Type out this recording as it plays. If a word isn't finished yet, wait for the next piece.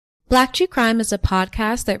Black True Crime is a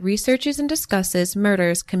podcast that researches and discusses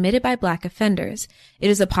murders committed by Black offenders. It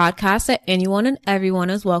is a podcast that anyone and everyone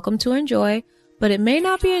is welcome to enjoy, but it may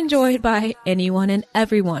not be enjoyed by anyone and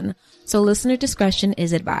everyone, so listener discretion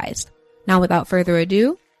is advised. Now, without further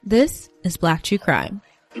ado, this is Black True Crime.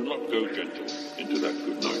 Do not go gentle into that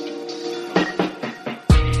good night.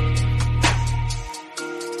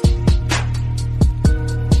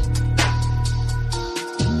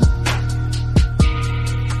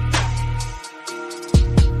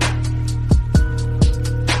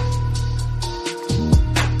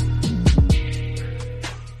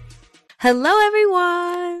 Hello,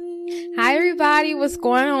 everyone. Hi, everybody. What's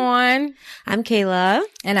going on? I'm Kayla.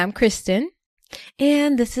 And I'm Kristen.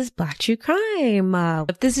 And this is Black True Crime.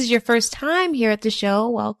 If this is your first time here at the show,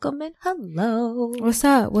 welcome and hello. What's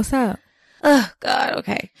up? What's up? Oh, God.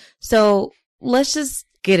 Okay. So let's just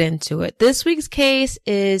get into it. This week's case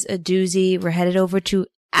is a doozy. We're headed over to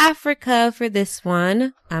Africa for this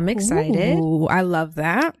one. I'm excited. Ooh, I love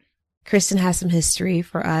that. Kristen has some history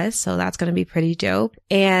for us, so that's going to be pretty dope.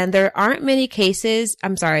 And there aren't many pictures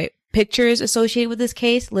associated with this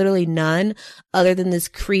case, literally none, other than this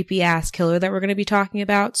creepy ass killer that we're going to be talking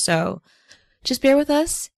about. So just bear with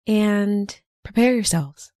us and prepare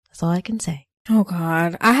yourselves. That's all I can say. Oh,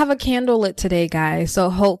 God. I have a candle lit today, guys. So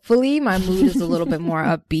hopefully my mood is a little bit more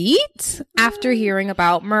upbeat after hearing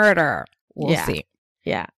about murder. We'll see.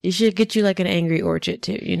 Yeah. You should get you like an Angry Orchard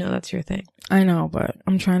too. You know, that's your thing. I know, but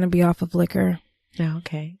I'm trying to be off of liquor. Oh,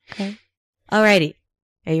 okay. Okay. Alrighty.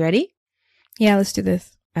 Are you ready? Yeah, let's do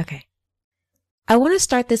this. Okay. I want to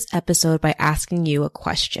start this episode by asking you a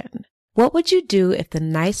question. What would you do if the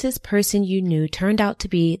nicest person you knew turned out to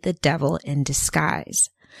be the devil in disguise?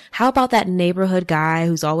 How about that neighborhood guy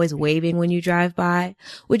who's always waving when you drive by?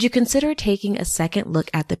 Would you consider taking a second look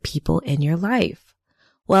at the people in your life?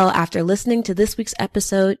 Well, after listening to this week's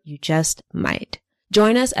episode, you just might.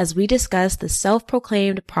 Join us as we discuss the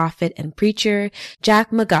self-proclaimed prophet and preacher,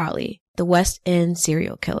 Jack Magali, the West End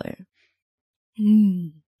serial killer.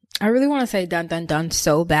 I really want to say dun dun dun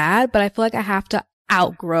so bad, but I feel like I have to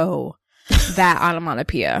outgrow that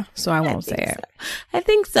onomatopoeia, so I won't say it. I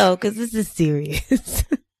think so, because this is serious.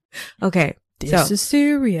 Okay. This is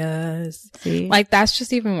serious. See? Like, that's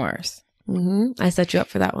just even worse. I set you up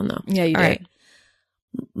for that one, though. Yeah, you All did. Right.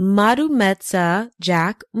 Madumetsa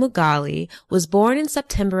Jack Mugali was born in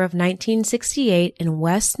September of 1968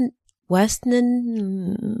 in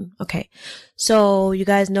Okay. So you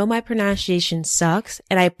guys know my pronunciation sucks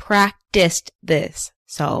and I practiced this.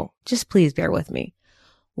 So just please bear with me.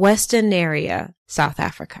 Westernaria, South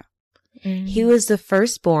Africa. He was the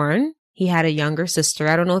firstborn. He had a younger sister.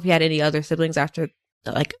 I don't know if he had any other siblings after,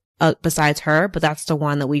 besides her, but that's the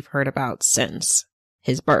one that we've heard about since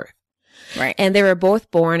his birth. Right. And they were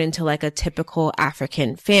both born into like a typical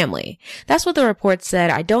African family. That's what the report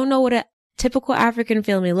said. I don't know what a typical African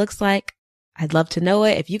family looks like. I'd love to know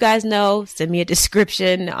it. If you guys know, send me a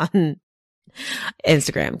description on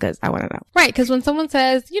Instagram because I want to know. Right. Because when someone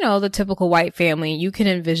says, the typical white family, you can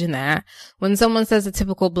envision that. When someone says a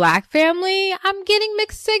typical Black family, I'm getting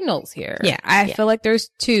mixed signals here. Yeah. I feel like there's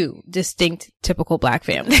two distinct typical Black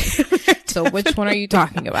families. So which one are you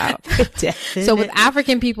talking about? So with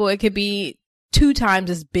African people, it could be 2 times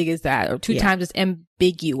as big as that or 2 times as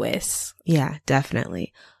ambiguous. Yeah,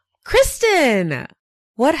 definitely. Kristen,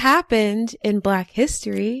 what happened in Black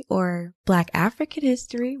history or Black African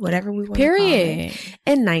history, whatever we want to call it,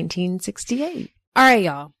 in 1968? All right,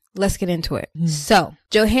 y'all. Let's get into it. So,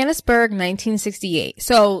 Johannesburg, 1968.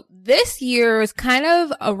 So, this year is kind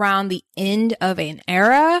of around the end of an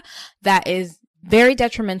era that is very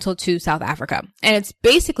detrimental to South Africa. And it's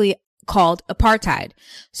basically called apartheid.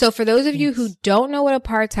 So for those of you who don't know what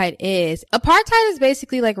apartheid is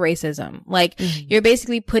basically like racism. Like you're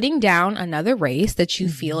basically putting down another race that you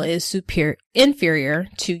feel is inferior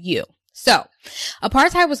to you. So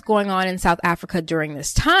apartheid was going on in South Africa during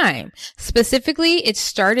this time. Specifically, it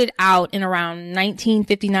started out in around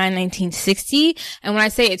 1959, 1960. And when I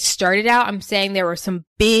say it started out, I'm saying there were some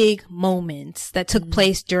big moments that took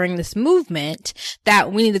place during this movement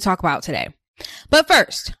that we need to talk about today. But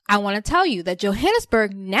first, I want to tell you that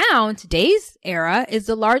Johannesburg now in today's era is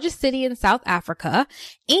the largest city in South Africa,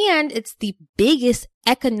 and it's the biggest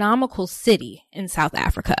economical city in South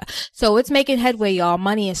Africa. So it's making headway, y'all.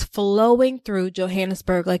 Money is flowing through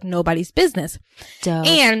Johannesburg like nobody's business. Duh.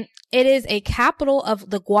 And it is a capital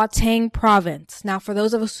of the Gauteng province. Now, for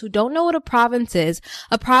those of us who don't know what a province is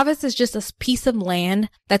just a piece of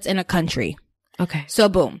land that's in a country. Okay. So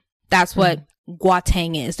boom, that's what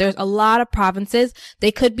Gauteng is. There's a lot of provinces.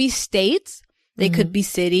 They could be states. They could be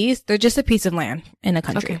cities. They're just a piece of land in a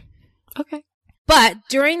country. Okay. But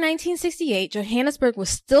during 1968, Johannesburg was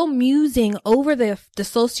still musing over the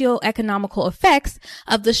socio-economical effects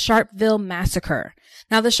of the Sharpeville massacre.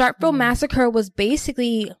 Now, the Sharpeville massacre was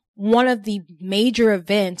basically one of the major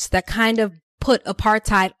events that kind of put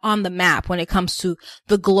apartheid on the map when it comes to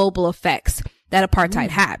the global effects that apartheid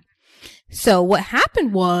had. So what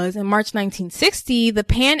happened was, in March 1960, the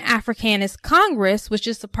Pan-Africanist Congress, which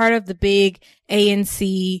is a part of the big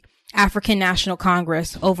ANC African National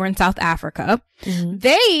Congress over in South Africa,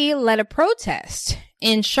 they led a protest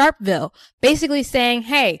in Sharpeville, basically saying,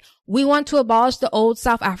 hey, we want to abolish the old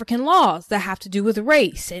South African laws that have to do with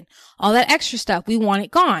race and all that extra stuff. We want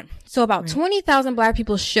it gone. So about 20,000 black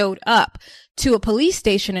people showed up to a police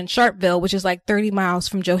station in Sharpeville, which is like 30 miles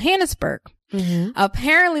from Johannesburg.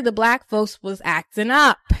 Apparently the black folks was acting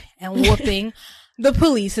up and whooping the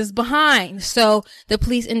police's behind. So the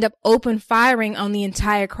police end up open firing on the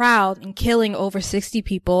entire crowd and killing over 60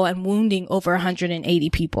 people and wounding over 180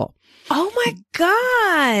 people. Oh my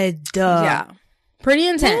God. Yeah. Pretty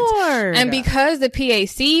intense. Lord. And because the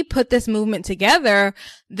PAC put this movement together,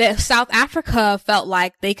 that South Africa felt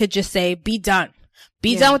like they could just say, be done.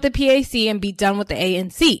 Be done with the PAC and be done with the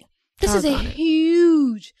ANC. This is a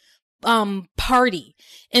huge party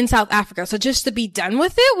in South Africa. So just to be done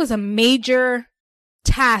with it was a major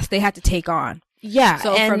task they had to take on. Yeah,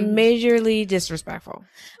 so and majorly disrespectful.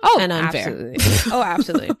 Oh, and unfair. Absolutely. Oh,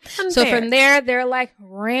 absolutely. So from there, they're like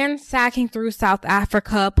ransacking through South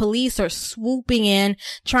Africa. Police are swooping in,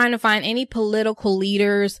 trying to find any political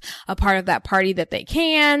leaders, a part of that party that they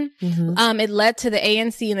can. It led to the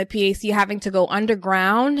ANC and the PAC having to go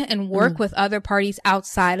underground and work with other parties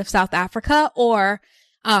outside of South Africa or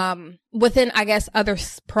within, I guess, other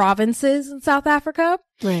provinces in South Africa.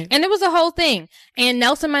 Right. And it was a whole thing. And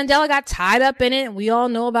Nelson Mandela got tied up in it. And we all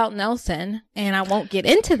know about Nelson. And I won't get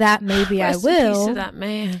into that. Maybe I will. Piece of that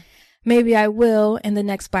man. Maybe I will in the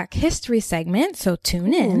next Black History segment. So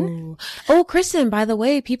tune in. Oh, Kristen, by the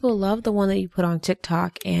way, people love the one that you put on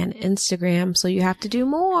TikTok and Instagram. So you have to do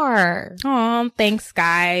more. Oh, thanks,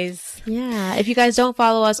 guys. Yeah. If you guys don't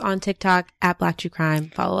follow us on TikTok at Black True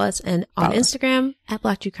Crime, follow us. And on Instagram at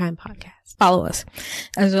Black True Crime Podcast. Follow us.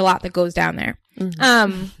 There's a lot that goes down there.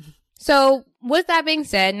 So with that being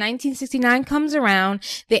said, 1969 comes around.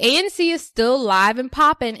 The ANC is still live and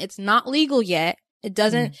popping. It's not legal yet. It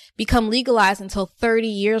doesn't become legalized until 30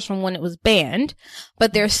 years from when it was banned,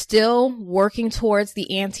 but they're still working towards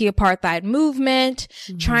the anti-apartheid movement,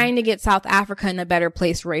 trying to get South Africa in a better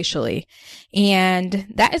place racially.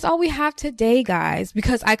 And that is all we have today, guys,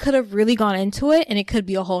 because I could have really gone into it and it could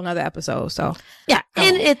be a whole nother episode. So yeah,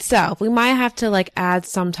 in itself, we might have to like add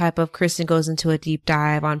some type of Kristen goes into a deep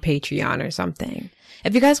dive on Patreon or something.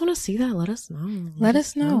 If you guys want to see that, let us know. Let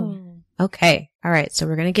us know. Okay. All right. So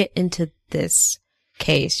we're going to get into this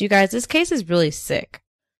case. You guys, this case is really sick.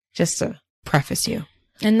 Just to preface you.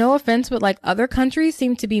 And no offense, but like other countries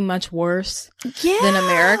seem to be much worse than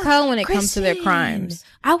America when it comes to their crimes.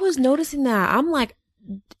 I was noticing that. I'm like,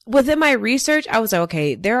 within my research, I was like,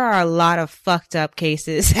 okay, there are a lot of fucked up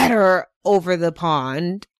cases that are over the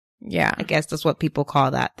pond. Yeah. I guess that's what people call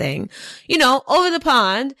that thing. You know, over the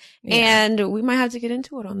pond. Yeah. And we might have to get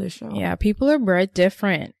into it on this show. Yeah. People are bred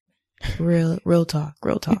different. Real talk.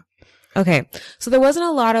 Okay. So there wasn't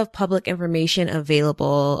a lot of public information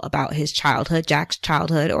available about his childhood, Jack's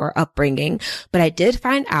childhood or upbringing, but I did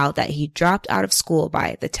find out that he dropped out of school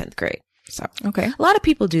by the 10th grade. So, okay. A lot of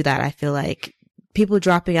people do that. I feel like people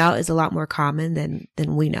dropping out is a lot more common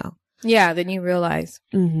than we know. Yeah, than you realize.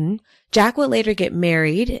 Jack would later get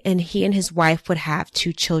married and he and his wife would have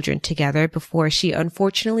 2 children together before she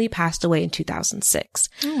unfortunately passed away in 2006.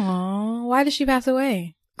 Aww, why did she pass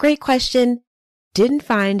away? Great question. Didn't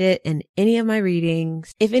find it in any of my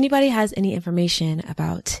readings. If anybody has any information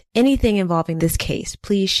about anything involving this case,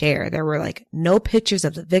 please share. There were like no pictures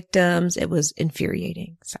of the victims. It was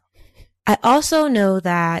infuriating. So I also know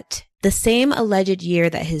that the same alleged year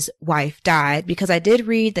that his wife died, because I did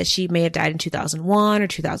read that she may have died in 2001 or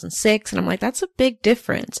 2006. And I'm like, that's a big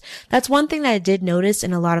difference. That's one thing that I did notice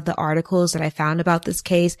in a lot of the articles that I found about this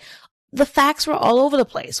case. The facts were all over the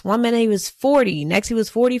place. One minute he was 40, next he was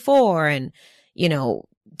 44, and you know,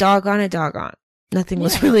 doggone. Nothing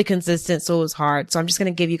was really consistent, so it was hard. So I'm just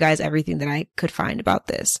going to give you guys everything that I could find about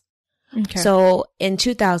this. Okay. So in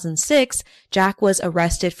 2006, Jack was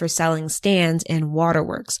arrested for selling stands in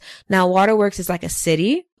Waterworks. Now, Waterworks is like a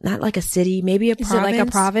city, not like a city, maybe a province. Is it like a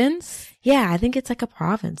province? Yeah, I think it's like a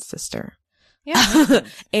province, sister. Yeah.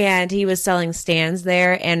 And he was selling stands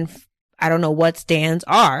there, and I don't know what stands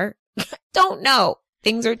are. Don't know.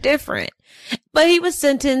 Things are different. But he was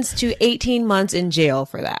sentenced to 18 months in jail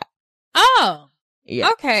for that. Oh. Yeah.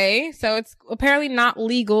 Okay. So it's apparently not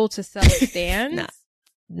legal to sell stands. No.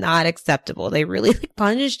 Not acceptable. They really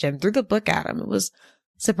punished him, threw the book at him. It was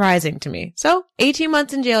surprising to me. So 18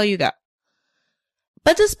 months in jail you go.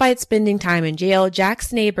 But despite spending time in jail,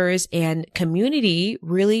 Jack's neighbors and community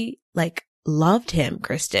really loved him,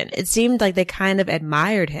 Kristen. It seemed like they kind of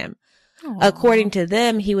admired him. Aww. According to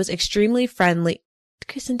them, he was extremely friendly.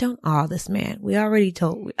 Kristen, don't awe this man. I already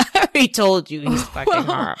told you he's fucking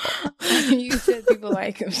horrible. You said people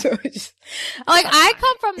like him, so it's just I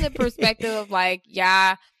come from the perspective of I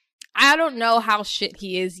don't know how shit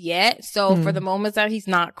he is yet. So for the moments that he's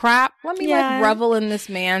not crap, let me revel in this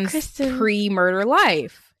man's Kristen, pre-murder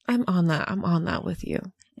life. I'm on that with you.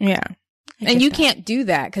 Yeah. And you can't do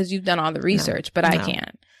that because you've done all the research, but I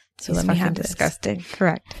can't. So let me have this. Disgusting.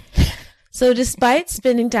 Correct. So despite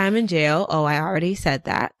spending time in jail, I already said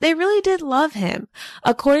that, they really did love him.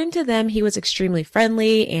 According to them, he was extremely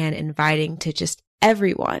friendly and inviting to just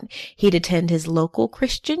everyone. He'd attend his local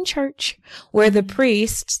Christian church where the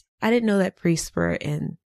priests, I didn't know that priests were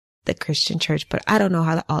in the Christian church, but I don't know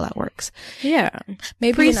how all that works. Yeah.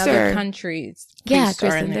 Maybe priests in other countries. Priests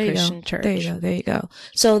are in the Christian church. There you go.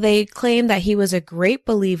 So they claim that he was a great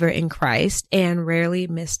believer in Christ and rarely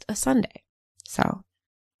missed a Sunday. So.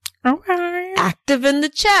 Okay. Active in the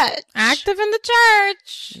church.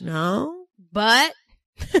 No. But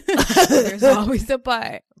there's always a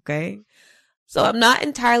but. Okay. So I'm not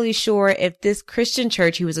entirely sure if this Christian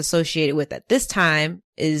church he was associated with at this time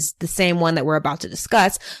is the same one that we're about to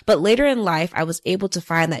discuss. But later in life, I was able to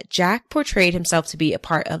find that Jack portrayed himself to be a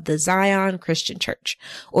part of the Zion Christian Church,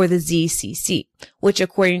 or the ZCC, which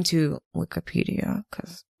according to Wikipedia,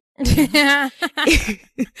 because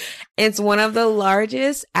it's one of the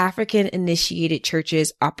largest African initiated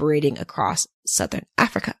churches operating across Southern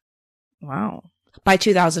Africa. Wow. By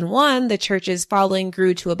 2001, the church's following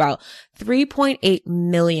grew to about 3.8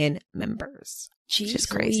 million members. Which is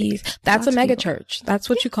crazy. That's a mega church. That's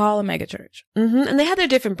what you call a mega church. Mm-hmm. And they had their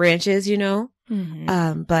different branches,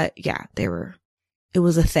 Mm-hmm. But yeah, it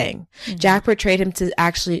was a thing. Mm-hmm. Jack portrayed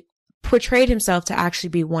himself to actually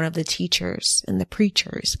be one of the teachers and the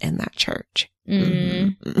preachers in that church.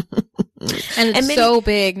 Mm-hmm. And it's so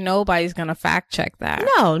big, nobody's going to fact check that.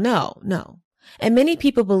 No. And many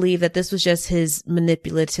people believe that this was just his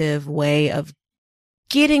manipulative way of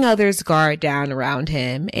getting others' guard down around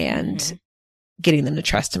him and getting them to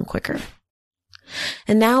trust him quicker.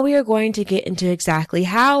 And now we are going to get into exactly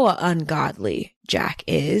how ungodly Jack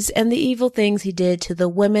is and the evil things he did to the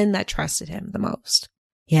women that trusted him the most.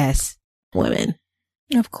 Yes, women.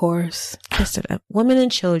 Of course. Women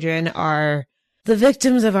and children are the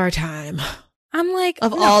victims of our time. I'm like,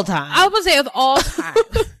 all time. I would say of all time.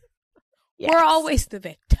 Yes. We're always the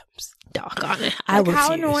victims. Doggone it.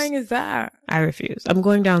 How annoying is that? I refuse. I'm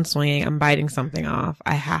going down swinging. I'm biting something off.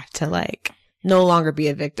 I have to no longer be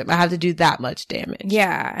a victim. I have to do that much damage.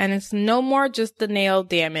 Yeah. And it's no more just the nail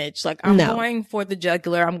damage. I'm going for the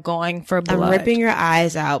jugular. I'm going for blood. I'm ripping your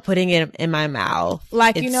eyes out, putting it in my mouth.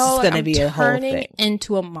 It's going to be a whole thing. Turning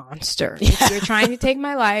into a monster. Yeah. If you're trying to take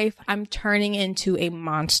my life, I'm turning into a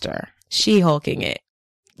monster. She-Hulking it.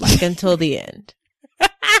 Until the end.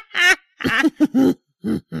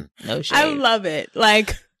 No shade. I love it. No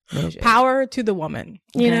power to the woman.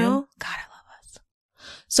 Okay? God, I love us.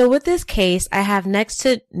 So with this case, I have next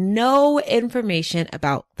to no information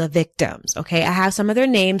about the victims. Okay. I have some of their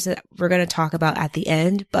names that we're going to talk about at the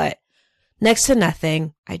end, but next to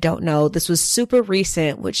nothing. I don't know. This was super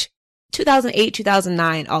recent, which 2008,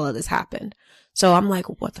 2009, all of this happened. So I'm like,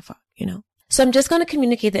 what the fuck, So I'm just going to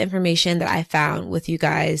communicate the information that I found with you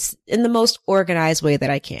guys in the most organized way that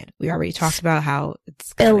I can. We already talked about how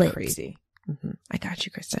it's kind of crazy. Mm-hmm. I got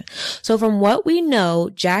you, Kristen. So from what we know,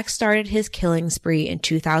 Jack started his killing spree in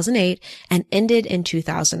 2008 and ended in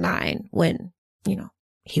 2009 when,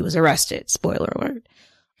 he was arrested. Spoiler alert.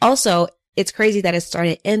 Also, it's crazy that it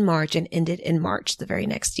started in March and ended in March the very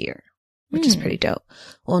next year, which is pretty dope.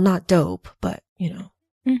 Well, not dope, but,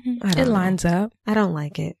 It lines up. I don't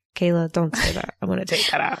like it. Kayla, don't say that. I'm going to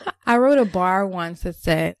take that out. I wrote a bar once that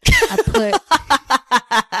said,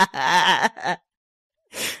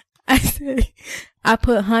 I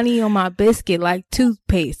put honey on my biscuit like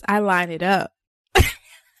toothpaste. I line it up.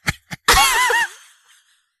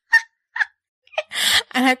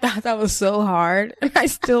 And I thought that was so hard. And I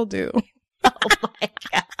still do. Oh my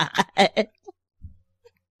God.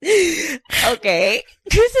 Okay.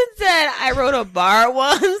 Kristen said I wrote a bar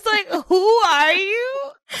once. Who are you?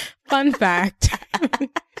 Fun fact.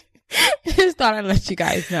 Just thought I'd let you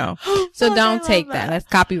guys know. So don't take that. That's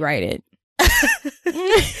copyrighted.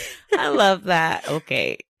 I love that.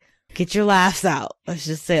 Okay. Get your laughs out. Let's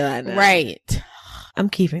just say that now. Right. I'm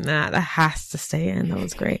keeping that. That has to stay in. That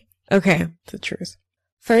was great. Okay. The truth.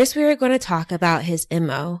 First, we are going to talk about his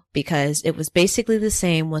MO because it was basically the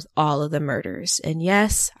same with all of the murders. And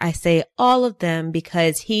yes, I say all of them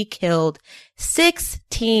because he killed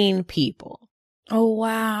 16 people. Oh,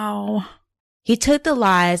 wow. He took the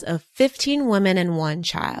lives of 15 women and 1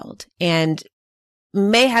 child and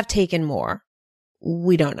may have taken more.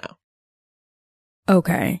 We don't know.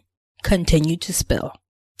 Okay. Continue to spill.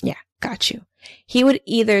 Yeah, got you. He would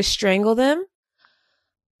either strangle them,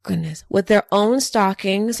 with their own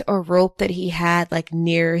stockings or rope that he had like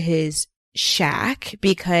near his shack,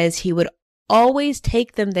 because he would always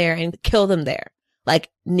take them there and kill them there, like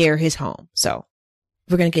near his home. So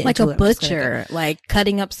we're going to get like into a butcher, like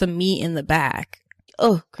cutting up some meat in the back.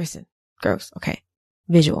 Oh, Kristen, gross. Okay.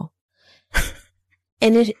 Visual.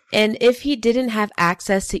 And if he didn't have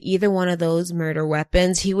access to either one of those murder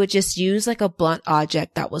weapons, he would just use like a blunt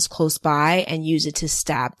object that was close by and use it to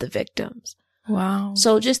stab the victims. Wow.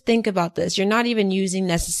 So just think about this. You're not even using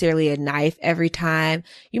necessarily a knife every time.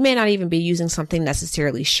 You may not even be using something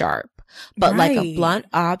necessarily sharp, but like a blunt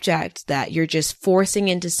object that you're just forcing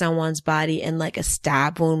into someone's body in like a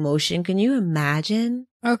stab wound motion. Can you imagine?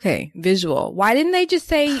 Okay, visual. Why didn't they just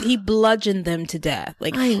say he bludgeoned them to death?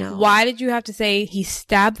 Like, I know. Why did you have to say he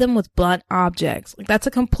stabbed them with blunt objects? Like, that's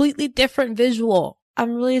a completely different visual.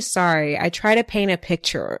 I'm really sorry. I try to paint a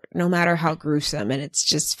picture, no matter how gruesome, and it's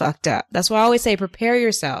just fucked up. That's why I always say, prepare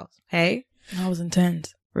yourself, okay? That was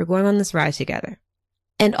intense. We're going on this ride together.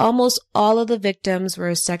 And almost all of the victims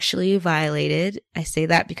were sexually violated. I say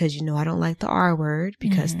that because you know I don't like the R word,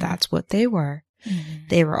 because that's what they were.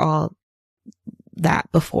 They were all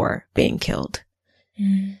that before being killed.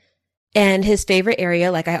 And his favorite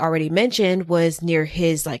area, like I already mentioned, was near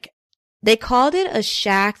his, like, they called it a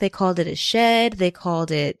shack, they called it a shed, they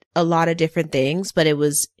called it a lot of different things, but it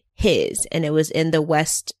was his, and it was in the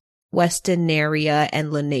Westenria and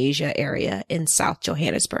Lenasia area in South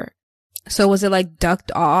Johannesburg. So was it like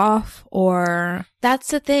ducked off, or?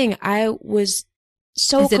 That's the thing. I was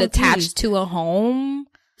so Is it confused. attached to a home?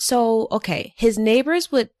 So, okay, his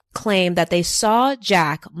neighbors would claim that they saw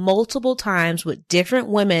Jack multiple times with different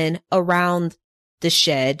women around the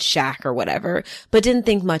shed, shack, or whatever, but didn't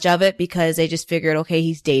think much of it because they just figured, okay,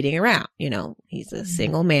 he's dating around, you know, he's a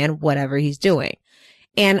single man, whatever he's doing.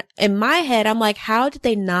 And in my head, I'm like,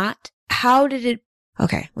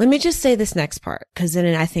 okay, let me just say this next part, because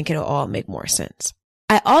then I think it'll all make more sense.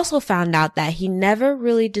 I also found out that he never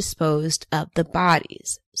really disposed of the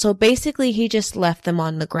bodies. So basically, he just left them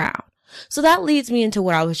on the ground. So that leads me into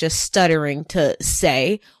what I was just stuttering to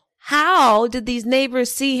say. How did these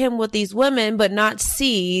neighbors see him with these women, but not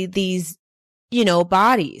see these,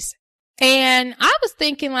 bodies? And I was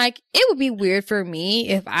thinking, like, it would be weird for me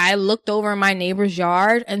if I looked over in my neighbor's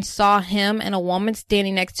yard and saw him and a woman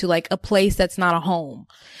standing next to, like, a place that's not a home.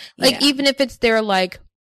 Like, even if it's their, like,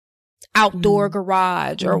 outdoor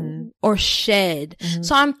garage or shed.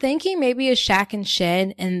 So I'm thinking maybe a shack and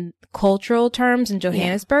shed in cultural terms in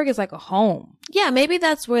Johannesburg is like a home. Yeah, maybe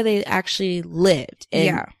that's where they actually lived.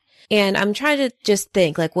 And I'm trying to just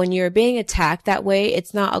think, like, when you're being attacked that way,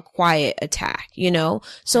 it's not a quiet attack,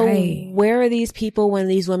 So where are these people when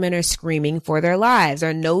these women are screaming for their lives,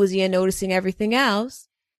 are nosy and noticing everything else?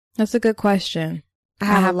 That's a good question. I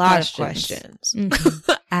have a lot of questions.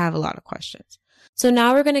 I have a lot of questions. So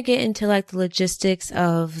now we're going to get into like the logistics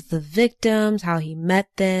of the victims, how he met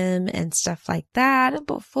them and stuff like that. And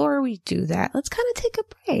before we do that, let's kind of take a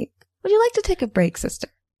break. Would you like to take a break, sister?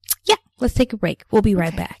 Yeah, let's take a break. We'll be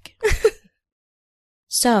right back.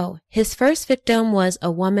 So his first victim was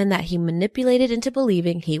a woman that he manipulated into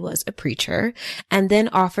believing he was a preacher, and then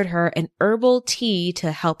offered her an herbal tea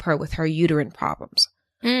to help her with her uterine problems.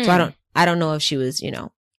 So I don't know if she was,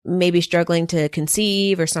 maybe struggling to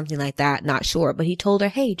conceive or something like that. Not sure. But he told her,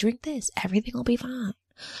 hey, drink this. Everything will be fine.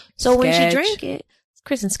 So when she drank it,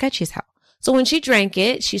 Kristen, sketchy as hell. So when she drank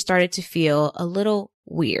it, she started to feel a little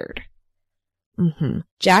weird.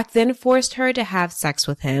 Jack then forced her to have sex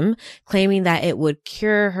with him, claiming that it would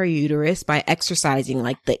cure her uterus by exorcising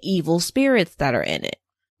like the evil spirits that are in it.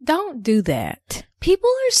 Don't do that. People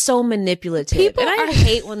are so manipulative. I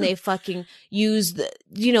hate when they fucking use the,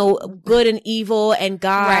 good and evil and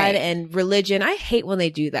God and religion. I hate when they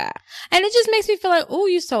do that. And it just makes me feel like, oh,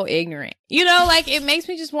 you're so ignorant. Like it makes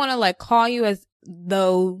me just want to like call you as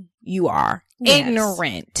though you are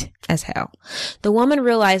ignorant as hell. The woman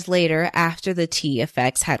realized later, after the tea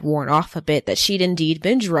effects had worn off a bit, that she'd indeed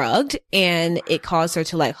been drugged, and it caused her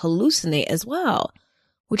to like hallucinate as well,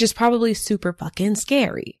 which is probably super fucking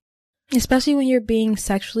scary. Especially when you're being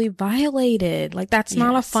sexually violated. Like, that's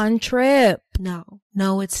not a fun trip.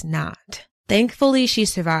 No, it's not. Thankfully, she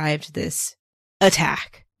survived this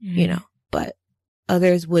attack, you know, but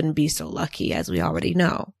others wouldn't be so lucky, as we already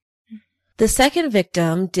know. The second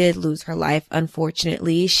victim did lose her life,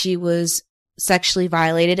 unfortunately. She was sexually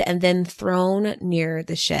violated and then thrown near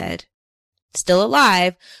the shed. Still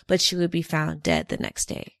alive, but she would be found dead the next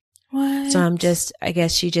day. What? So I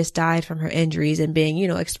guess she just died from her injuries and being, you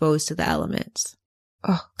know, exposed to the elements.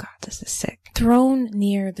 Oh God, this is sick. Thrown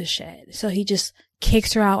near the shed. So he just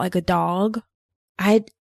kicks her out like a dog.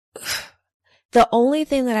 The only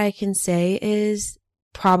thing that I can say is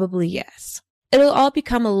probably yes. It'll all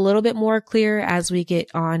become a little bit more clear as we get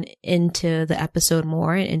on into the episode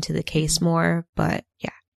more and into the case more, but yeah.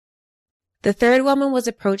 The third woman was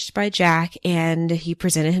approached by Jack and he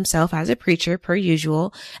presented himself as a preacher per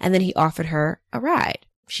usual, and then he offered her a ride.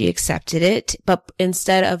 She accepted it, but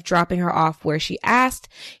instead of dropping her off where she asked,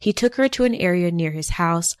 he took her to an area near his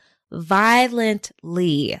house,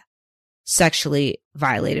 violently sexually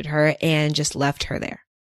violated her, and just left her there.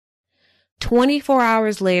 24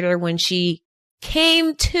 hours later, when she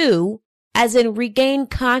came to, as in regained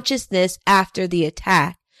consciousness after the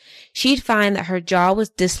attack, she'd find that her jaw was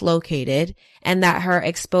dislocated and that her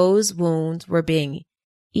exposed wounds were being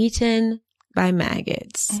eaten by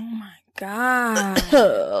maggots. Oh my God.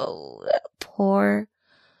 Oh, that poor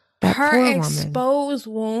woman. Exposed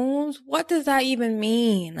wounds? What does that even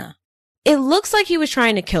mean? It looks like he was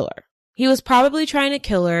trying to kill her. He was probably trying to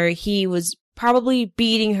kill her. He was probably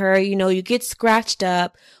beating her. You know, you get scratched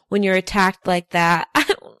up when you're attacked like that.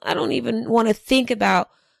 I don't even want to think about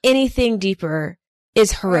anything deeper.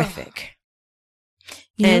 Is horrific.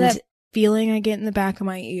 You know that feeling I get in the back of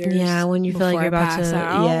my ears? Yeah, when you feel like you're about to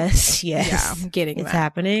out? Yes. Yeah, I'm getting it's that.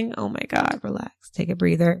 happening. Oh my God, relax. Take a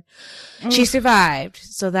breather. She survived,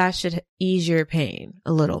 so that should ease your pain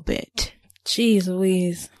a little bit. Jeez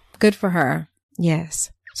Louise. Good for her.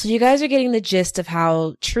 Yes. So you guys are getting the gist of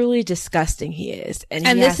how truly disgusting he is. And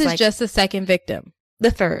this is just the second victim. The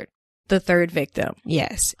third. The third victim.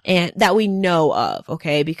 Yes. And that we know of,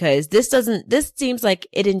 okay? Because this seems like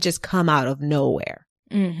it didn't just come out of nowhere.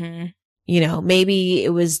 Mm-hmm. You know, maybe it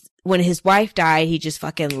was when his wife died, he just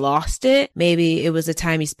fucking lost it. Maybe it was the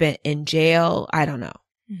time he spent in jail. I don't know.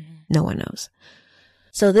 Mm-hmm. No one knows.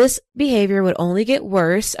 So this behavior would only get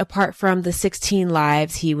worse. Apart from the 16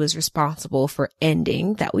 lives he was responsible for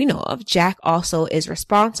ending that we know of, Jack also is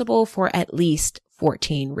responsible for at least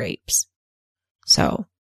 14 rapes. So...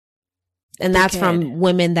 And that's from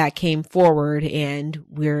women that came forward and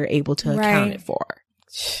we're able to account it for.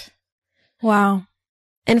 Wow.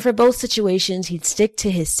 And for both situations, he'd stick to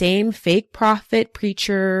his same fake prophet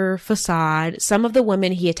preacher facade. Some of the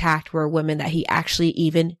women he attacked were women that he actually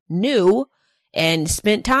even knew and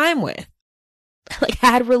spent time with, like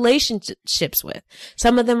had relationships with.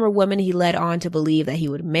 Some of them were women he led on to believe that he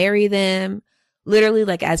would marry them. Literally,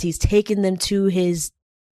 like as he's taking them to his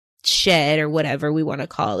shed or whatever we want to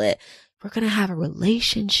call it. We're going to have a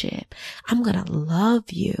relationship. I'm going to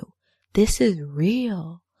love you. This is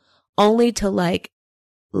real. Only to like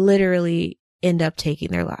literally end up taking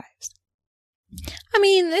their lives. I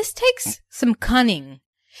mean, this takes some cunning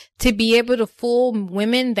to be able to fool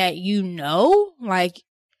women that you know, like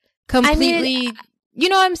completely, you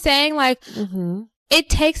know what I'm saying? Like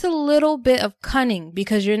it takes a little bit of cunning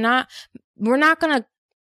because we're not going to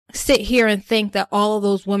sit here and think that all of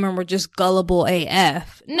those women were just gullible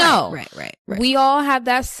AF. No. Right. We all have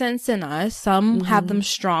that sense in us. Some have them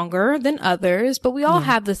stronger than others, but we all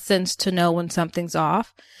have the sense to know when something's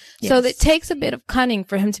off. Yes. So it takes a bit of cunning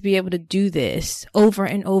for him to be able to do this over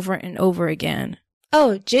and over and over again.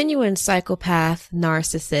 Oh, genuine psychopath,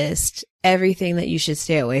 narcissist, everything that you should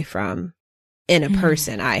stay away from in a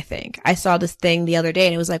person, I think. I saw this thing the other day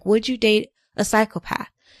and it was like, would you date a psychopath?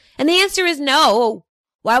 And the answer is no.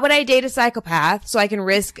 Why would I date a psychopath so I can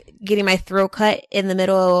risk getting my throat cut in the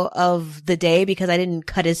middle of the day because I didn't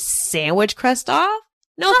cut his sandwich crust off?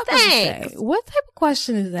 No thanks. What type of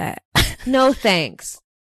question is that? No thanks.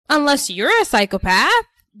 Unless you're a psychopath,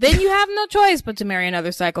 then you have no choice but to marry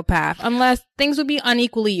another psychopath, unless things would be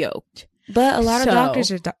unequally yoked. But a lot of doctors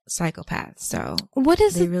are psychopaths, so what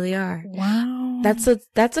is they really are. Wow. That's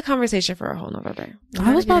a conversation for a whole nother day.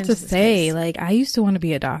 I was about to say, like, I used to want to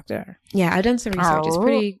be a doctor. Yeah, I've done some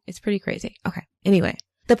research. It's pretty crazy. Okay. Anyway,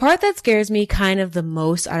 the part that scares me kind of the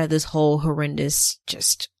most out of this whole horrendous,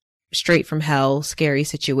 just straight from hell, scary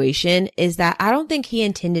situation is that I don't think he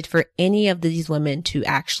intended for any of these women to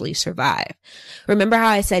actually survive. Remember how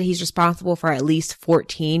I said he's responsible for at least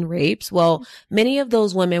 14 rapes? Well, many of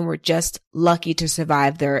those women were just lucky to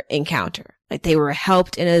survive their encounter. Like they were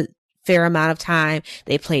helped in a fair amount of time.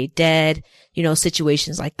 They played dead, you know,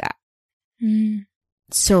 situations like that.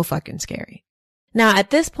 So fucking scary. Now, at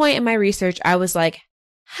this point in my research, I was like,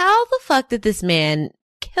 how the fuck did this man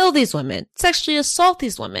kill these women, sexually assault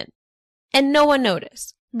these women, and no one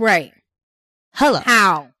noticed? Right. Hello.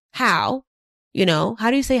 How? You know,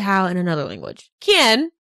 how do you say how in another language? Quién?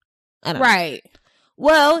 I don't know. Right.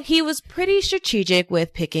 Well, he was pretty strategic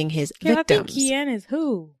with picking his victims. I think Quién is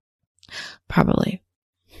who? Probably.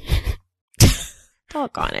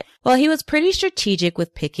 Doggone it. Well, he was pretty strategic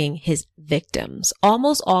with picking his victims.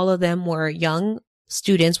 Almost all of them were young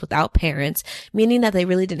students without parents, meaning that they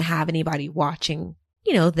really didn't have anybody watching,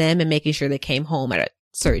 you know, them and making sure they came home at a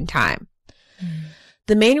certain time.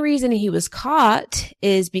 The main reason he was caught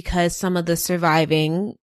is because some of the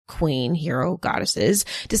surviving queen, hero, goddesses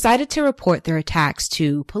decided to report their attacks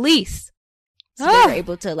to police. So they were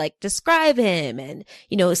able to like describe him, and,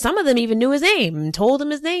 you know, some of them even knew his name and told him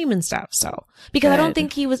his name and stuff. So, because I don't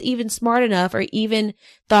think he was even smart enough or even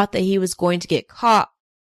thought that he was going to get caught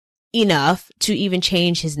enough to even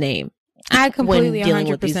change his name. I completely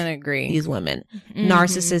 100% agree. These women,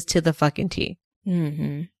 narcissists to the fucking T.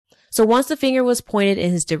 So once the finger was pointed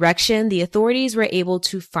in his direction, the authorities were able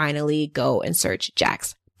to finally go and search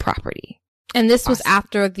Jack's property. And this was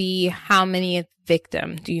after the how many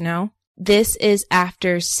victim? Do you know? This is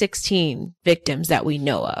after 16 victims that we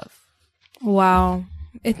know of. Wow.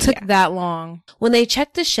 It took that long. When they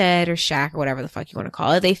checked the shed or shack or whatever the fuck you want to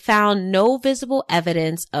call it, they found no visible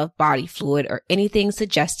evidence of body fluid or anything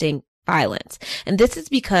suggesting violence. And this is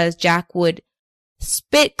because Jack would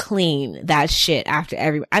spit clean that shit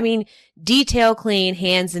after detail clean,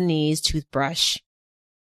 hands and knees, toothbrush,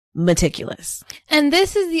 meticulous. And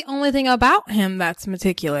this is the only thing about him that's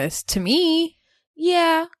meticulous to me.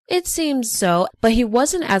 Yeah, it seems so. But he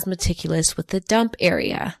wasn't as meticulous with the dump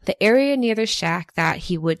area. The area near the shack that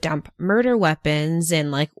he would dump murder weapons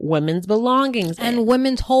and like women's belongings and in.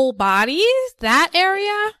 Women's whole bodies? That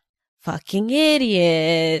area? Fucking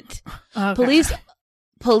idiot. Okay.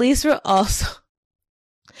 Police were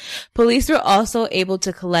also able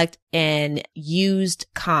to collect an used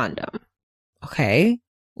condom. Okay.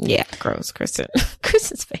 Yeah, gross, Kristen.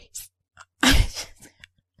 Kristen's face.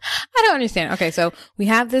 I don't understand. Okay, so we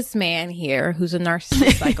have this man here who's a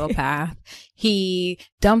narcissistic psychopath. He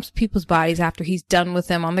dumps people's bodies after he's done with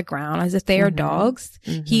them on the ground as if they are dogs.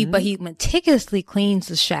 But he meticulously cleans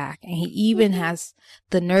the shack, and he even has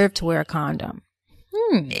the nerve to wear a condom.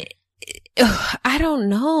 I don't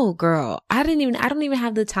know, girl. I don't even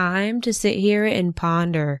have the time to sit here and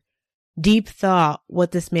ponder deep thought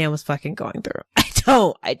what this man was fucking going through.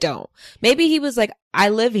 I don't. Maybe he was like, I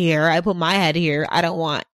live here. I put my head here. I don't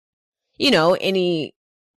want, you know, any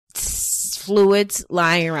fluids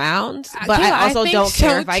lying around. But I also don't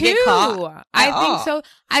care if I get caught. I think so.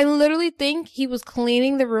 I literally think he was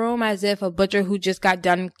cleaning the room as if a butcher who just got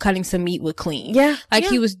done cutting some meat would clean. Yeah.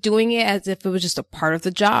 He was doing it as if it was just a part of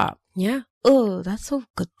the job. Yeah. Oh, that's so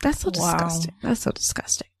good. That's so disgusting. That's so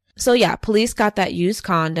disgusting. So yeah, police got that used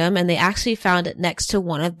condom and they actually found it next to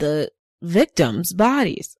one of the victims'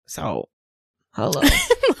 bodies. So, hello.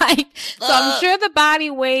 So I'm sure the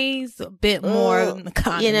body weighs a bit more than the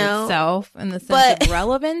condom itself in the sense of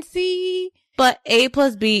relevancy. But A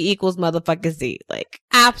plus B equals motherfucking Z.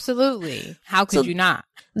 Absolutely. How could you not?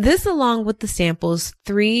 This, along with the samples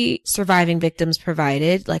 3 surviving victims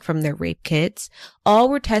provided, from their rape kits, all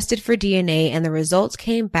were tested for DNA and the results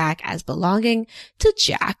came back as belonging to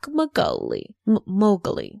Jack Mowgli.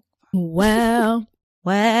 Well,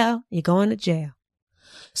 you're going to jail.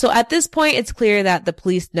 So at this point, it's clear that the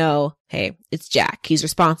police know, hey, it's Jack. He's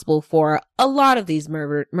responsible for a lot of these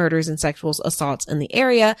murders and sexual assaults in the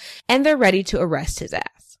area, and they're ready to arrest his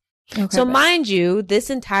ass. Okay, so mind you, this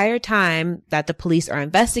entire time that the police are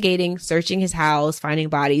investigating, searching his house, finding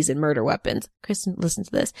bodies and murder weapons, Kristen, listen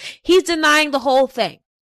to this. He's denying the whole thing.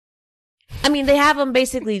 I mean, they have him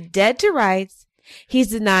basically dead to rights. He's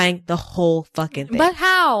denying the whole fucking thing. But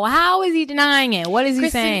how? How is he denying it? What is he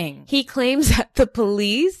saying? He claims that the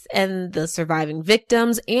police and the surviving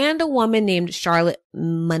victims and a woman named Charlotte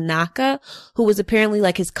Manaka, who was apparently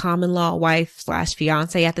his common law wife /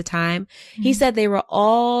 fiance at the time, he said they were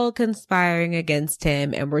all conspiring against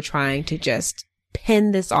him and were trying to just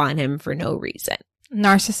pin this on him for no reason.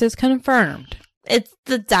 Narcissist confirmed. It's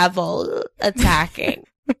the devil attacking.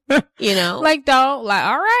 You know? All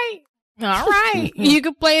right. You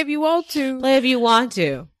can play if you want to. Play if you want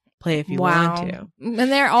to. And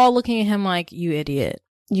they're all looking at him like, you idiot.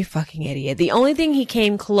 You fucking idiot. The only thing he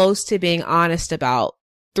came close to being honest about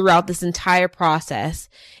throughout this entire process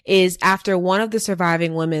is after one of the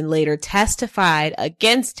surviving women later testified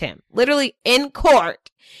against him, literally in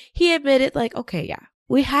court. He admitted okay, yeah,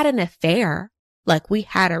 we had an affair. We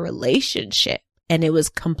had a relationship and it was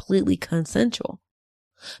completely consensual.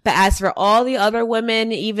 But as for all the other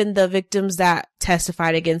women, even the victims that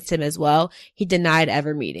testified against him as well, he denied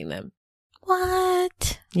ever meeting them.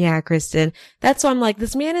 What? Yeah, Kristen. That's why I'm like,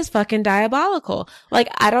 this man is fucking diabolical. Like,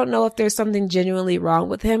 I don't know if there's something genuinely wrong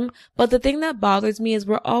with him, but the thing that bothers me is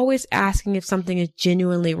we're always asking if something is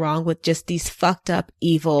genuinely wrong with just these fucked up,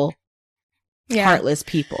 evil, heartless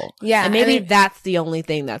people. Yeah. And maybe that's the only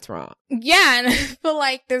thing that's wrong. Yeah. And I feel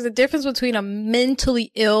like there's a difference between a mentally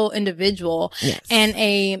ill individual and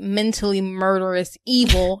a mentally murderous,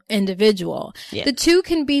 evil individual. Yeah. The two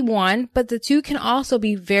can be one, but the two can also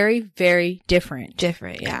be very, very different.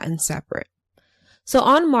 Different, yeah, and separate. So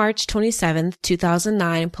on March 27th,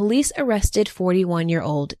 2009, police arrested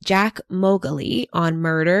 41-year-old Jack Mogali on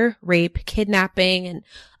murder, rape, kidnapping, and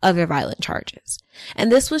other violent charges.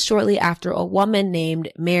 And this was shortly after a woman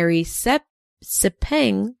named Mary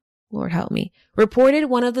Sepeng, Lord help me, reported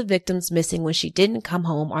one of the victims missing when she didn't come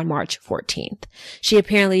home on March 14th. She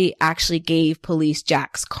apparently actually gave police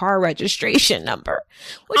Jack's car registration number,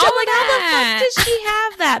 which I'm like, how the fuck did she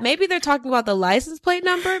have that? Maybe they're talking about the license plate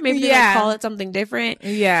number. Maybe they like call it something different.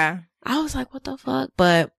 Yeah. I was like, what the fuck?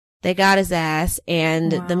 But they got his ass,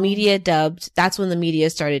 and the media that's when the media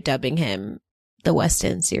started dubbing him the West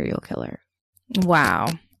End serial killer. Wow.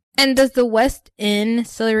 And does the West End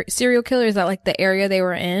serial killer, is that like the area they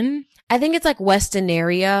were in? I think it's like West End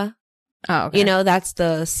area. Oh, okay. You know, that's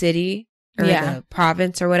the city or the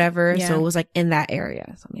province or whatever. Yeah. So it was like in that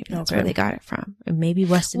area. So maybe that's where they got it from. And maybe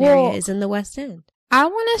West End area is in the West End. I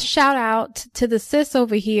want to shout out to the sis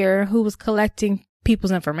over here who was collecting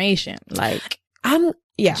people's information. Like,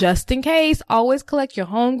 just in case, always collect your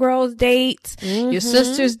homegirl's dates, your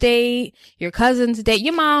sister's date, your cousin's date,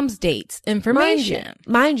 your mom's dates, information.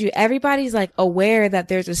 Mind you, everybody's like aware that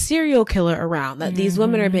there's a serial killer around, that these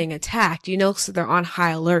women are being attacked, you know, so they're on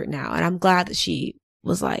high alert now. And I'm glad that she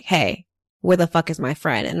was like, hey, where the fuck is my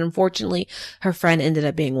friend? And unfortunately, her friend ended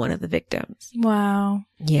up being one of the victims. Wow.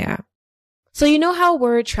 Yeah. So you know how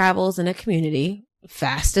word travels in a community?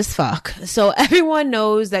 Fast as fuck. So everyone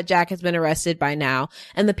knows that Jack has been arrested by now,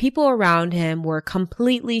 and the people around him were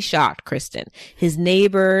completely shocked, Kristen. His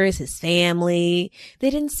neighbors, his family,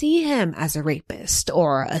 they didn't see him as a rapist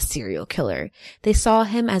or a serial killer. They saw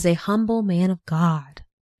him as a humble man of God.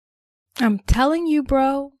 I'm telling you,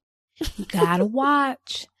 bro, you gotta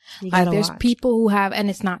watch. There's people who have, and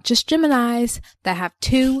it's not just Geminis, that have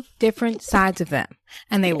two different sides of them,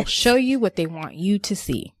 and they will show you what they want you to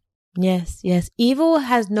see. Yes, yes. Evil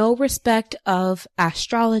has no respect of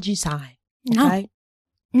astrology sign. Okay?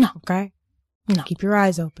 No. Okay? No. Keep your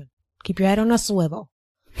eyes open. Keep your head on a swivel.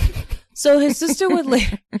 So his sister would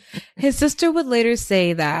later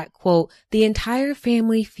say that, quote, the entire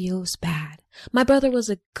family feels bad. My brother was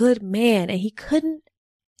a good man, and he couldn't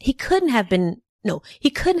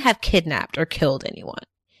have kidnapped or killed anyone.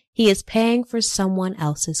 He is paying for someone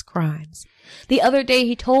else's crimes. The other day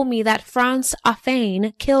he told me that Frans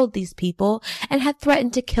Afane killed these people and had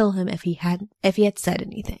threatened to kill him if he had said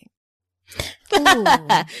anything.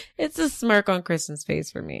 It's a smirk on Kristen's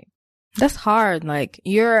face for me. That's hard. Like,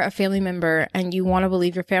 you're a family member and you want to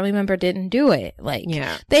believe your family member didn't do it. Like,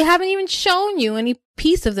 they haven't even shown you any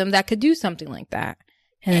piece of them that could do something like that.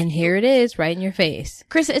 And then here it is, right in your face.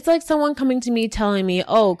 Chris, it's like someone coming to me telling me,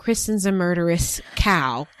 oh, Kristen's a murderous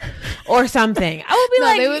cow or something. I would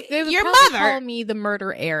be they would your mother call me the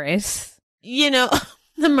murder heiress. You know,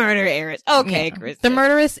 the murder heiress. Okay, yeah. Kristen. The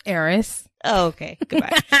murderous heiress. Oh, okay.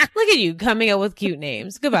 Goodbye. Look at you coming up with cute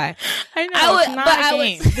names. Goodbye. I know. It's not a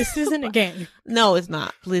game. This isn't a game. No, it's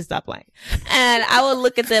not. Please stop playing. And I would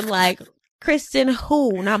look at them like, Kristen,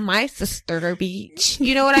 who? Not my sister, beach.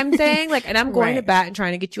 You know what I'm saying? Like, and I'm going to bat and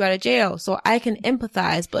trying to get you out of jail so I can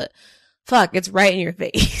empathize, but fuck, it's right in your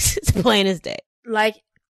face. It's plain as day. Like,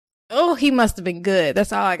 oh, he must have been good.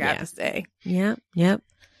 That's all I got to say. Yep.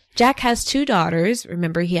 Jack has 2 daughters.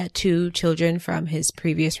 Remember, he had 2 children from his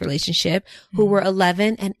previous relationship who were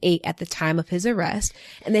 11 and 8 at the time of his arrest,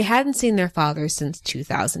 and they hadn't seen their father since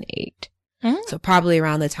 2008. So probably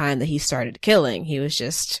around the time that he started killing, he was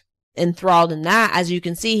just enthralled in that. As you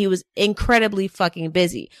can see, he was incredibly fucking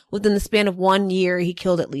busy. Within the span of 1 year, he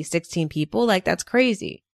killed at least 16 people. Like, that's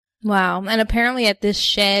crazy. Wow. And apparently at this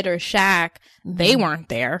shed or shack, they weren't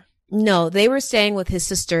there. No, they were staying with his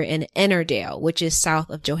sister in Ennerdale, which is south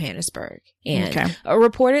of Johannesburg. And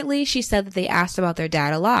reportedly, she said that they asked about their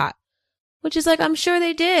dad a lot, which is like, I'm sure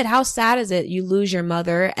they did. How sad is it? You lose your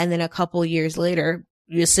mother, and then a couple years later,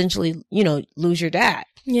 you essentially, lose your dad.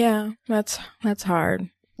 Yeah, that's hard.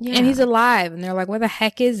 Yeah. And he's alive, and they're like, where the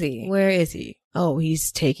heck is he? Where is he? Oh,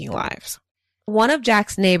 he's taking lives. One of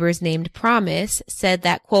Jack's neighbors named Promise said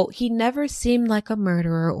that, quote, he never seemed like a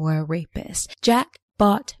murderer or a rapist. Jack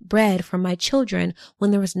bought bread for my children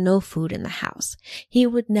when there was no food in the house. He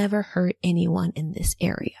would never hurt anyone in this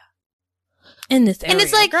area. In this area. And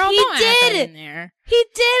it's like, girl, he don't add that did. in there. He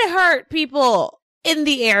did hurt people in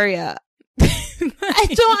the area. I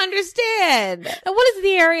don't understand. And what does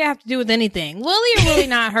the area have to do with anything? Will he or will he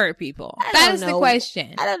not hurt people? That is the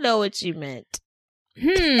question. I don't know what you meant.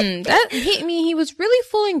 He was really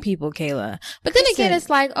fooling people, Kayla. But then again, it's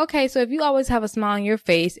like, okay, so if you always have a smile on your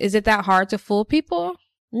face, is it that hard to fool people?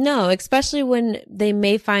 No, especially when they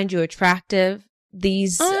may find you attractive.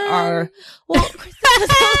 These are, well,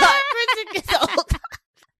 Kristen gets old.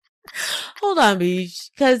 Hold on, Beach.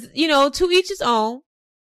 Because, to each his own.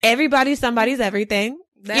 Everybody's somebody's everything.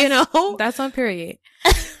 That's on period.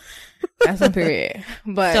 That's on period.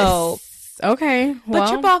 But so, okay. But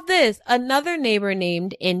trip off this. Another neighbor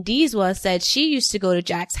named Indizwa said she used to go to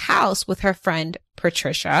Jack's house with her friend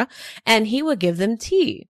Patricia, and he would give them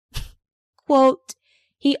tea. Quote,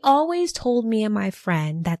 he always told me and my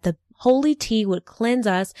friend that the holy tea would cleanse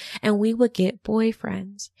us and we would get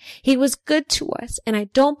boyfriends. He was good to us, and I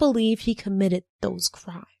don't believe he committed those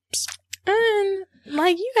crimes.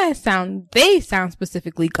 You guys they sound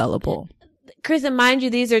specifically gullible. Chris, and mind you,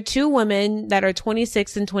 these are two women that are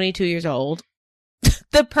 26 and 22 years old.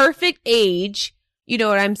 The perfect age, you know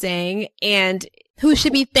what I'm saying? And who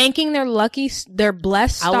should be thanking their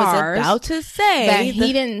blessed stars. I was about to say that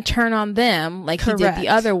he didn't turn on them like he did the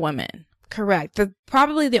other women. Correct.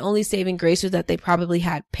 Probably the only saving grace was that they probably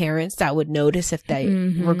had parents that would notice if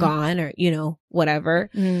they were gone or, whatever.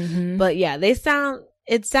 Mm-hmm. But yeah,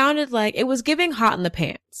 it sounded like it was giving hot in the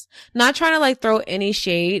pants. Not trying to throw any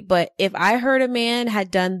shade, but if I heard a man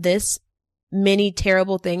had done this many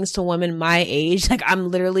terrible things to women my age, I'm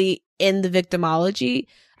literally in the victimology,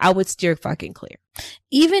 I would steer fucking clear.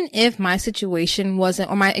 Even if my situation wasn't,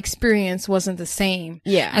 or my experience wasn't the same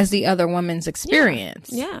as the other woman's experience.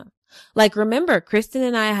 Yeah. Remember, Kristen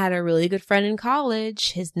and I had a really good friend in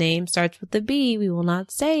college. His name starts with a B. We will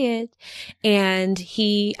not say it. And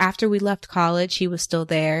after we left college, he was still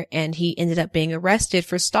there, and he ended up being arrested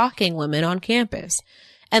for stalking women on campus.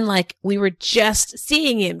 And we were just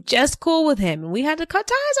seeing him, just cool with him. And we had to cut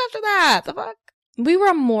ties after that. The fuck? We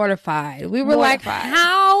were mortified. We were like,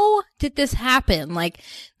 how did this happen?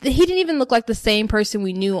 He didn't even look like the same person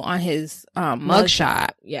we knew on his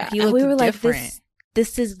mugshot. Yeah. He looked different.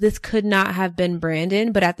 This could not have been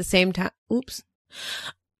Brandon, but at the same time, oops.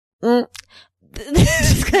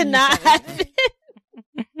 This could not have been.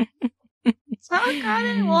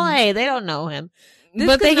 Why? They don't know him.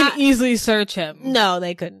 But they can easily search him. No,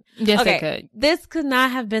 they couldn't. Yes, they could. This could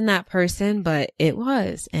not have been that person, but it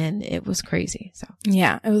was, and it was crazy. So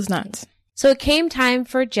yeah, it was nuts. So it came time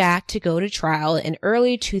for Jack to go to trial in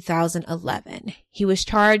early 2011. He was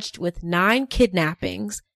charged with 9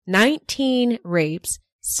 kidnappings, 19 rapes,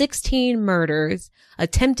 16 murders,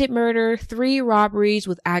 attempted murder, 3 robberies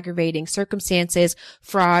with aggravating circumstances,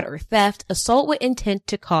 fraud or theft, assault with intent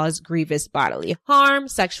to cause grievous bodily harm,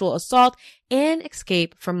 sexual assault, and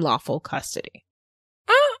escape from lawful custody.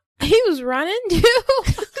 He was running too? I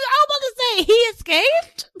was about to say, he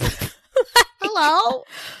escaped? Hello?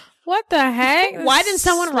 What the heck? Why didn't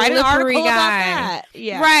someone write an article about that?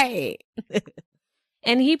 Yeah. Right.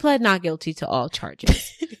 And he pled not guilty to all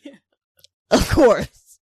charges. Of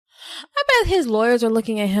course. I bet his lawyers are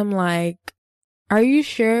looking at him like, are you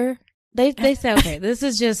sure? They say, okay, this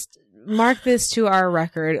is just, mark this to our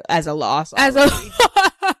record as a loss.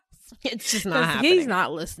 It's just not happening. He's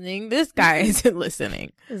not listening. This guy isn't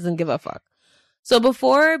listening. Doesn't give a fuck. So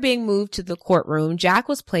before being moved to the courtroom, Jack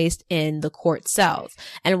was placed in the court cells.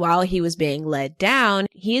 And while he was being led down,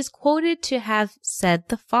 he is quoted to have said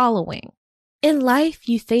the following. In life,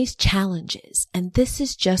 you face challenges, and this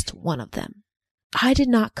is just one of them. I did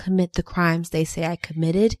not commit the crimes they say I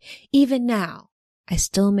committed. Even now, I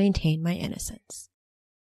still maintain my innocence.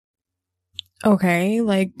 Okay,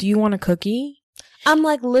 do you want a cookie? I'm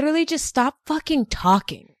literally just stop fucking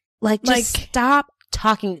talking. Stop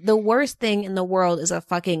talking. The worst thing in the world is a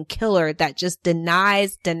fucking killer that just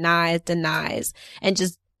denies, and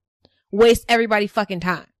just wastes everybody fucking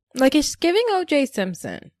time. It's giving O.J.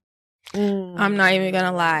 Simpson. I'm not even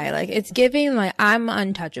gonna lie. It's giving, I'm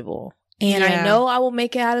untouchable. And I know I will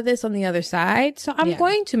make it out of this on the other side. So I'm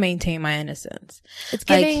going to maintain my innocence. It's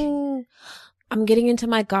giving, I'm getting into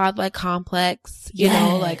my godlike complex. You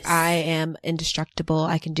know, I am indestructible.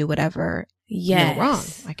 I can do whatever. Yes. No wrong.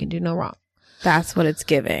 I can do no wrong. That's what it's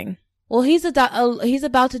giving. Well, he's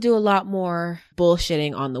about to do a lot more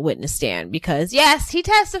bullshitting on the witness stand because, yes, he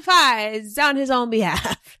testifies on his own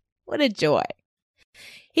behalf. What a joy.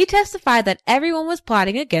 He testified that everyone was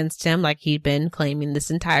plotting against him, like he'd been claiming this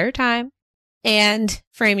entire time, and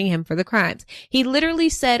framing him for the crimes. He literally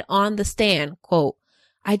said on the stand, quote,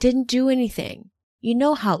 "I didn't do anything. You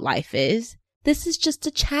know how life is. This is just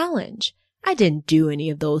a challenge. I didn't do any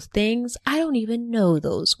of those things. I don't even know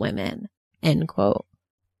those women." End quote.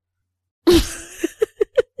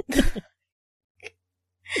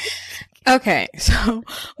 Okay, so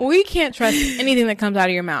we can't trust anything that comes out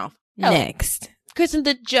of your mouth. No. Next. Kristen,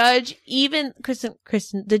 the judge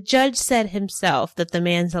the judge said himself that the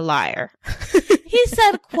man's a liar. He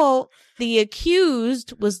said, quote, "The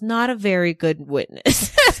accused was not a very good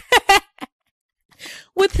witness."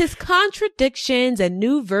 With his contradictions and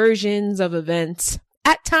new versions of events,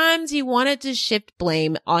 at times he wanted to shift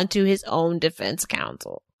blame onto his own defense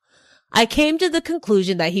counsel. I came to the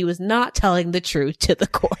conclusion that he was not telling the truth to the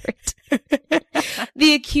court.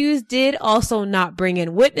 The accused did also not bring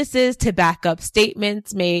in witnesses to back up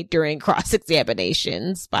statements made during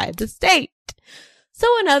cross-examinations by the state. So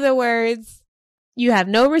in other words, you have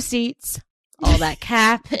no receipts, all that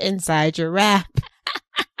cap inside your rap.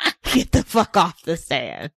 Get the fuck off the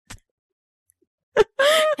stand.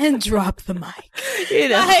 And drop the mic. You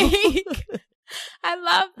know? Like, I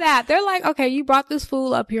love that. They're like, okay, you brought this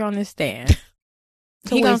fool up here on this stand.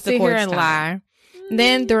 He gonna sit here and lie.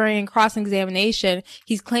 Then during cross-examination,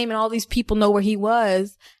 he's claiming all these people know where he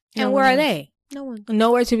was. And where are they? No one.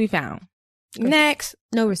 Nowhere to be found. Good. Next.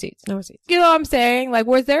 No receipts. No receipts. You know what I'm saying? Like,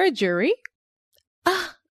 was there a jury?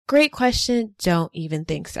 Great question. Don't even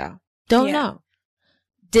think so. Don't Yeah. know.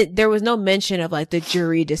 There was no mention of like the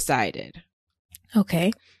jury decided.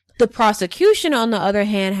 Okay. The prosecution, on the other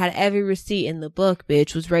hand, had every receipt in the book,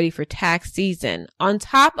 bitch, was ready for tax season. On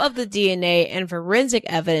top of the DNA and forensic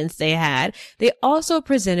evidence they had, they also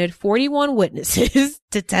presented 41 witnesses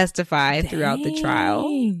to testify throughout the trial.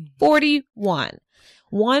 41.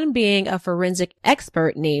 One being a forensic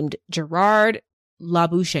expert named Gerard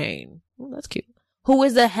Labouchaine. Oh, that's cute. Who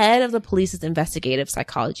was the head of the police's investigative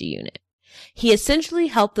psychology unit. He essentially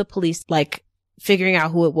helped the police, like, figuring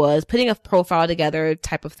out who it was, putting a profile together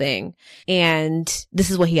type of thing. And this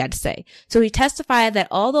is what he had to say. So he testified that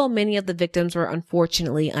although many of the victims were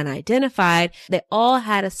unfortunately unidentified, they all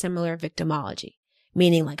had a similar victimology,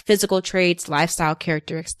 meaning like physical traits, lifestyle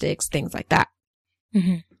characteristics, things like that.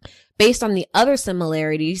 Mm-hmm. Based on the other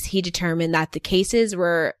similarities, he determined that the cases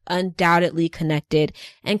were undoubtedly connected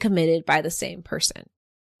and committed by the same person.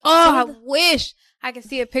 Oh, I wish I could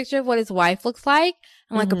see a picture of what his wife looks like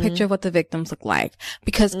and like a picture of what the victims look like.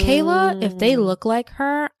 Because Kayla, if they look like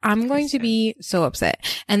her, I'm going to be so upset.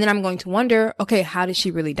 And then I'm going to wonder, okay, how did she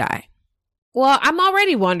really die? Well, I'm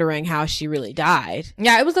already wondering how she really died.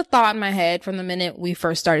 Yeah, it was a thought in my head from the minute we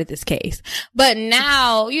first started this case. But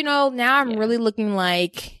now, now I'm really looking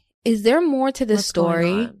like, is there more to this What's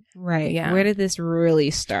story? Right. Yeah. Where did this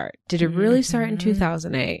really start? Did it really start in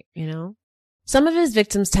 2008, Some of his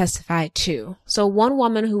victims testified too. So one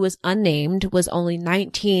woman who was unnamed was only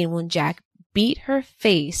 19 when Jack beat her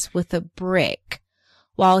face with a brick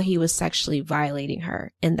while he was sexually violating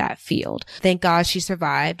her in that field. Thank God she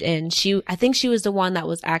survived. And I think she was the one that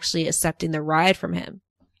was actually accepting the ride from him.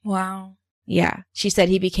 Wow. Yeah. She said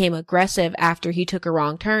he became aggressive after he took a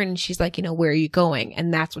wrong turn. And she's like, where are you going?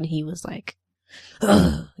 And that's when he was like,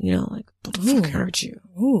 ugh, what the fuck hurt you?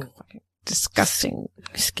 Ooh. Fucking disgusting.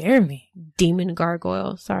 Scared me. Demon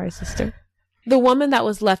gargoyle. Sorry, sister. The woman that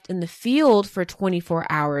was left in the field for 24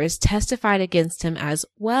 hours testified against him as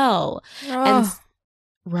well. And,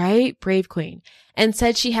 right? Brave queen. And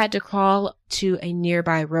said she had to crawl to a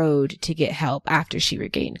nearby road to get help after she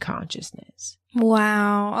regained consciousness.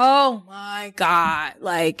 Wow. Oh my God.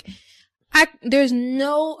 Like, there's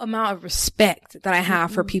no amount of respect that I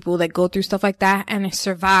have for people that go through stuff like that and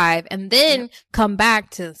survive and then come back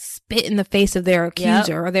to spit in the face of their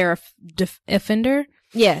accuser or their offender.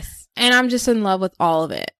 Yes. And I'm just in love with all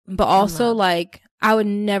of it. But also, like, I would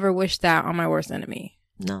never wish that on my worst enemy.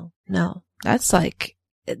 No. That's like,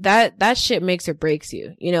 that shit makes or breaks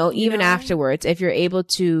you, even afterwards, if you're able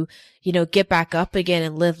to, get back up again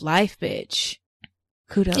and live life, bitch.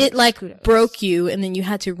 Kudos. It broke you and then you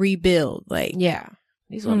had to rebuild. Like, yeah.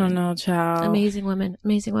 These I don't know, child. Amazing women.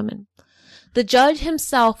 Amazing women. The judge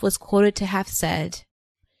himself was quoted to have said,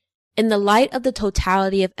 "In the light of the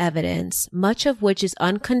totality of evidence, much of which is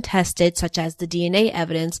uncontested, such as the DNA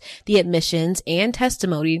evidence, the admissions, and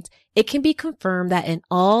testimonies, it can be confirmed that in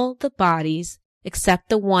all the bodies, except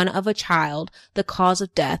the one of a child, the cause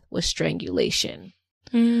of death was strangulation."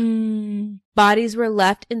 Bodies were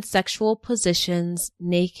left in sexual positions,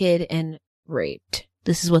 naked and raped.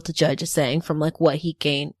 This is what the judge is saying from like what he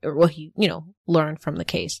gained or what he, learned from the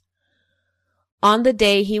case. On the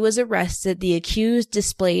day he was arrested, the accused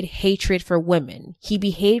displayed hatred for women. He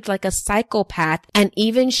behaved like a psychopath and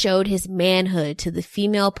even showed his manhood to the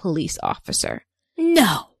female police officer.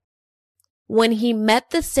 No. When he met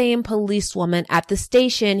the same policewoman at the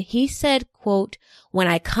station, he said, quote, "When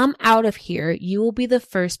I come out of here, you will be the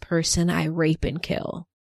first person I rape and kill."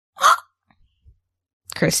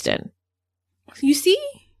 Kristen. You see?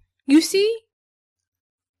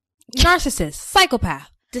 Narcissist,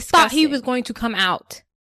 psychopath. Disgusting. Thought he was going to come out.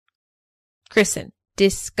 Kristen,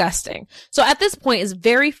 disgusting. So at this point, it's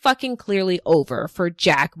very fucking clearly over for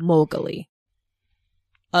Jack Moggoley.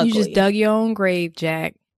 You just dug your own grave,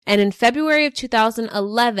 Jack. And in February of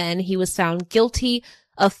 2011, he was found guilty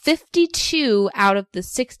of 52 out of the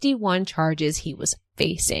 61 charges he was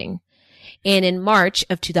facing. And in March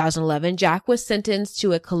of 2011, Jack was sentenced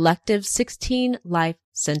to a collective 16 life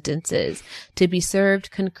sentences to be served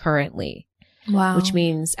concurrently. Wow. Which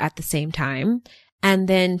means at the same time. And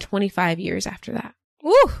then 25 years after that.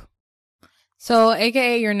 Woo! So,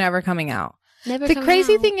 AKA, you're never coming out. The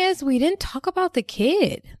crazy thing is, we didn't talk about the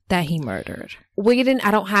kid that he murdered.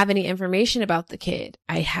 I don't have any information about the kid.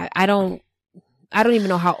 I don't even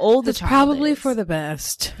know how old the child is. Probably for the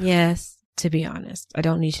best. Yes, to be honest. I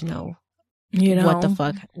don't need to know,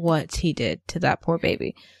 what he did to that poor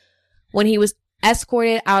baby. When he was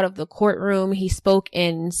escorted out of the courtroom, he spoke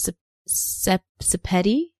in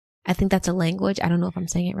Sepedi. I think that's a language. I don't know if I'm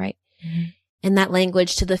saying it right. Mm-hmm. In that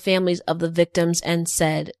language to the families of the victims and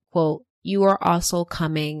said, quote, "You are also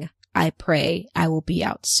coming. I pray I will be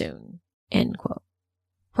out soon." End quote.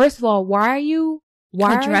 First of all, why are your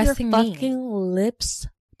fucking lips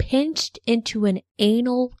pinched into an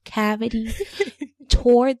anal cavity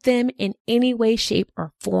toward them in any way, shape,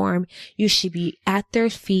 or form? You should be at their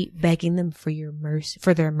feet begging them for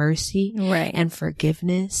their mercy and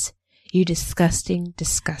forgiveness. You disgusting,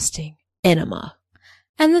 disgusting enema.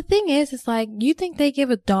 And the thing is, it's like, you think they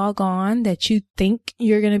give a doggone that you think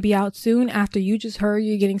you're going to be out soon after you just heard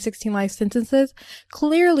you're getting 16 life sentences?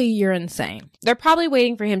 Clearly, you're insane. They're probably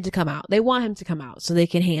waiting for him to come out. They want him to come out so they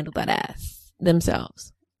can handle that ass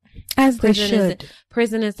themselves. As they should.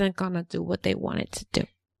 Prison isn't going to do what they want it to do.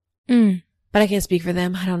 But I can't speak for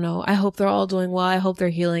them. I don't know. I hope they're all doing well. I hope they're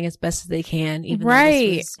healing as best as they can. Even though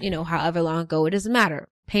this was, however long ago, it doesn't matter.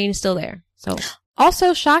 Pain is still there. So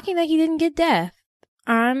also shocking that he didn't get death.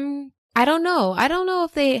 I don't know. I don't know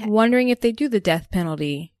if they wondering if they do the death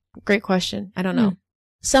penalty. Great question. I don't know.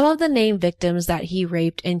 Some of the named victims that he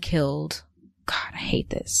raped and killed. God, I hate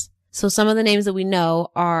this. So some of the names that we know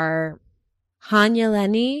are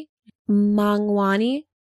Hanyaleni Mangwani,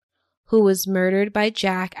 who was murdered by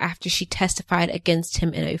Jack after she testified against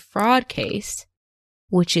him in a fraud case,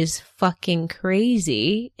 which is fucking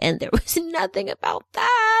crazy. And there was nothing about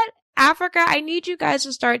that. Africa, I need you guys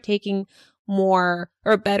to start taking more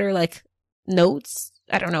or better notes.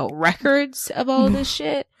 I don't know, records of all this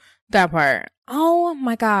shit. That part. Oh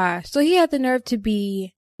my gosh. So he had the nerve to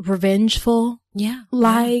be revengeful. Yeah.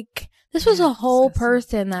 This was a whole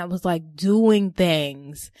person that was doing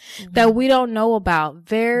things that we don't know about.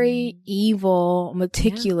 Very evil,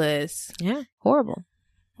 meticulous. Yeah. Horrible.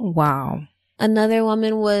 Wow. Another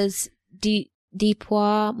woman was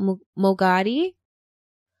Dipwa Mogadi,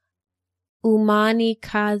 Umani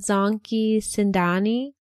Kazanki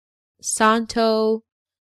Sindani, Santo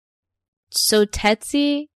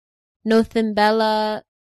Sotetsi, Nothimbela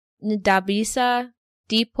Ndabisa,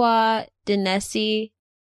 Dipwa Dinesi,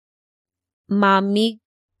 Mamikie.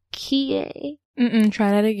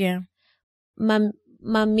 Try that again.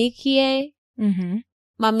 Mamikie.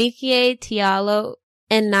 Mamikie Tialo,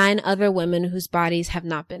 and 9 other women whose bodies have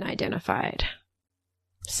not been identified.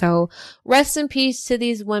 So rest in peace to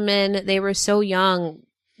these women. They were so young,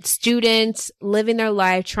 students living their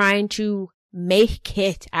life, trying to make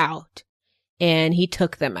it out. And he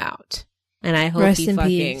took them out. And I hope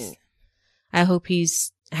I hope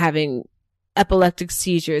he's having epileptic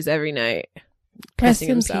seizures every night. Rest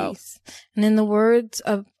in peace. And in the words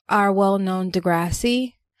of our well-known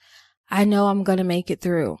Degrassi, I know I'm going to make it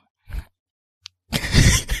through.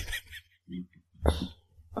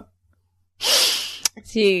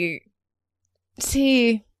 See,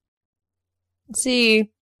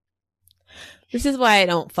 this is why I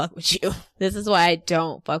don't fuck with you. This is why I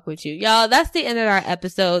don't fuck with you. Y'all, that's the end of our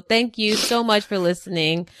episode. Thank you so much for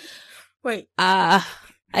listening. Wait. I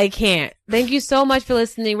can't. Thank you so much for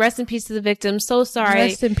listening. Rest in peace to the victims. So sorry.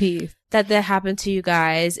 Rest in peace. That happened to you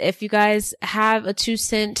guys. If you guys have a 2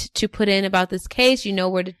 cent to put in about this case, you know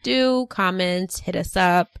where to do. Comments, hit us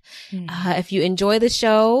up. If you enjoy the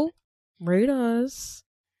show, rate us.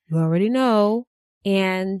 You already know.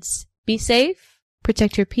 And be safe.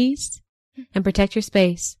 Protect your peace. and protect your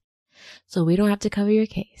space so we don't have to cover your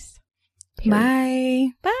case. Period.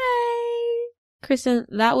 Bye. Bye. Kristen,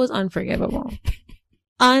 that was unforgivable.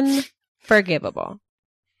 Unforgivable.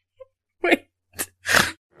 Wait.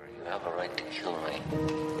 You have a right to kill me.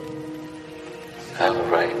 You have a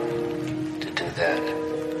right to do that.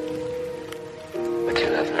 But you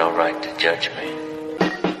have no right to judge me.